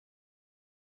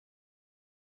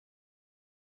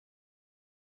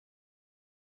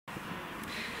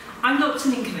I'm Dr.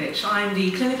 Ninkovic. I'm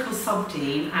the Clinical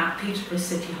Subdean at Peterborough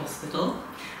City Hospital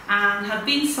and have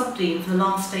been Subdean for the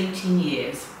last 18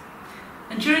 years.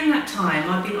 And during that time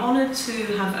I've been honoured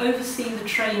to have overseen the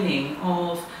training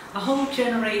of a whole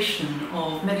generation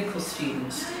of medical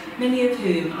students, many of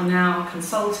whom are now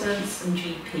consultants and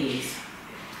GPs.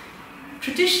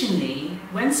 Traditionally,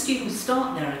 when students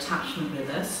start their attachment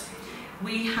with us,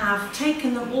 we have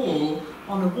taken them all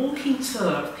on a walking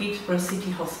tour of Peterborough City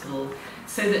Hospital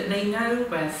so that they know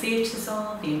where theatres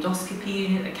are, the endoscopy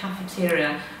unit, the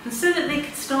cafeteria, and so that they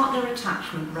can start their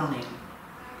attachment running.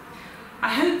 I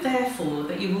hope therefore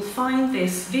that you will find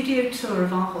this video tour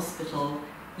of our hospital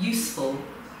useful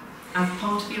as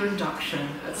part of your induction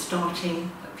at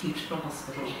starting at Peterborough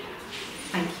Hospital.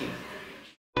 Thank you.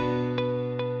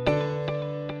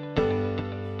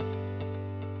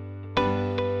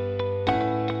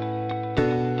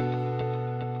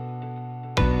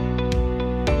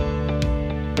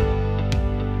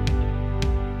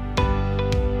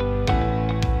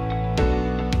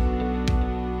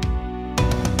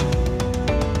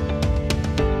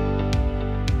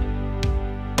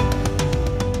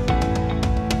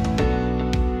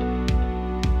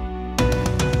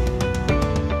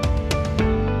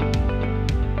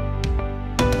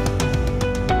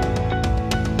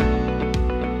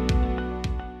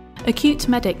 Acute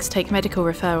medics take medical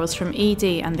referrals from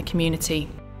ED and the community.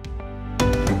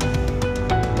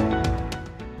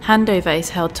 Handover is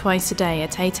held twice a day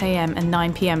at 8 AM and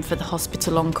 9 PM for the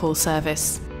hospital on-call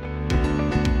service.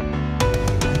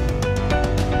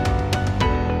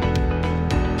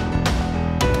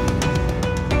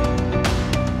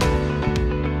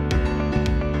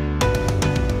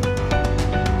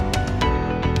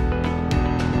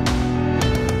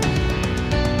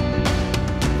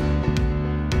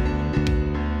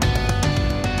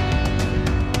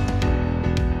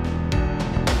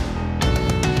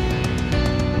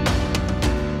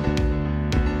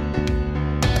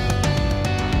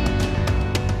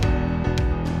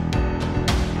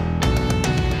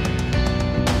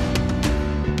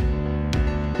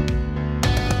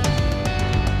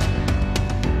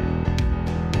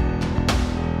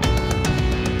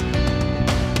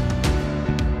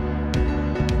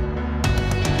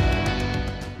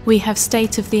 We have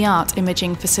state-of-the-art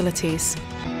imaging facilities.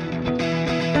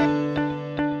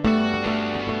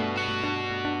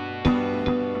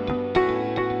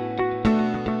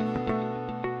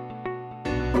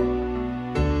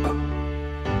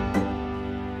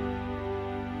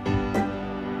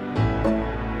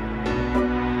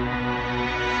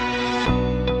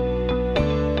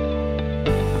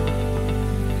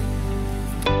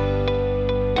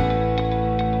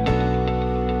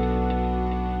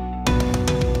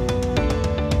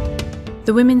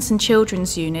 The Women's and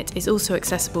Children's Unit is also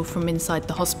accessible from inside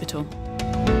the hospital.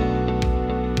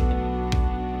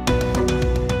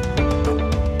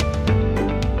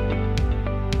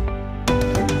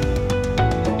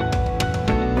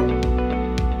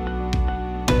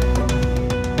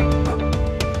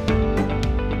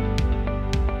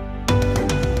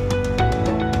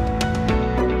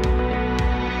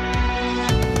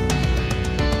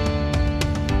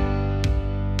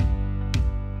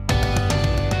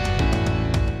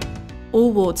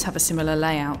 All wards have a similar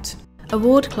layout. A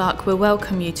ward clerk will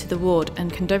welcome you to the ward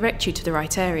and can direct you to the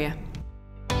right area.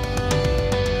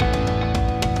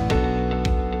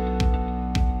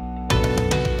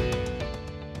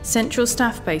 Central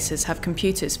staff bases have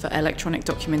computers for electronic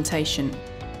documentation.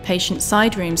 Patient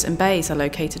side rooms and bays are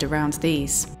located around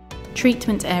these.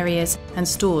 Treatment areas and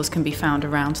stores can be found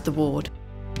around the ward.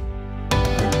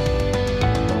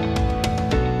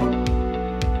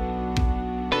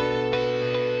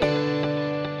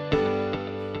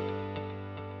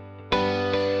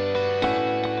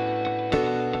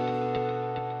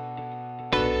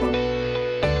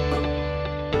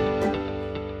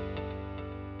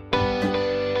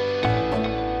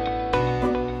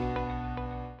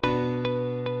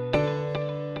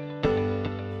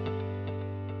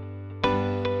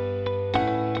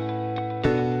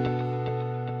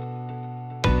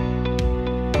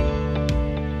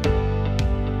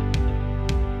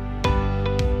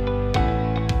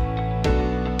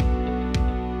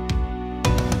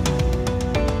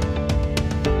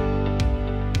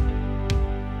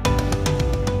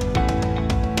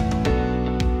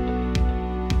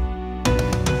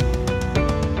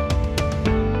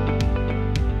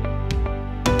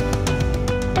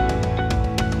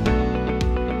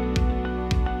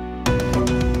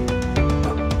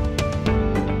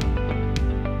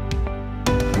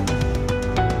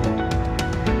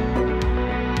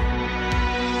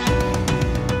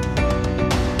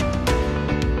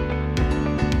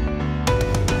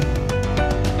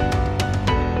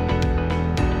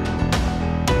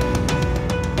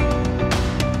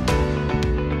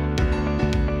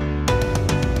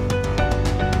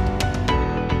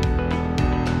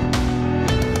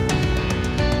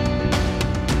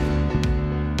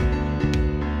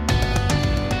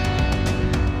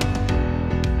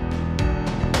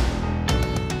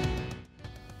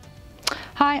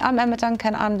 Hi, I'm Emma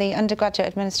Duncan. I'm the Undergraduate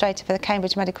Administrator for the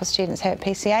Cambridge Medical students here at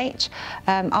PCH.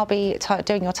 I'll be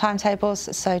doing your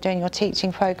timetables, so doing your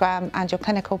teaching programme and your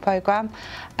clinical programme.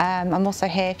 I'm also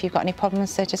here if you've got any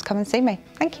problems, so just come and see me.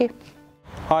 Thank you.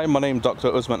 Hi, my name's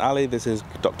Dr. Usman Ali. This is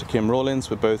Dr. Kim Rawlins.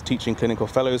 We're both teaching clinical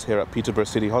fellows here at Peterborough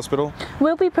City Hospital.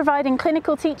 We'll be providing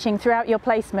clinical teaching throughout your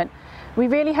placement. We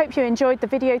really hope you enjoyed the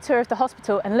video tour of the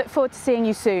hospital and look forward to seeing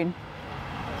you soon.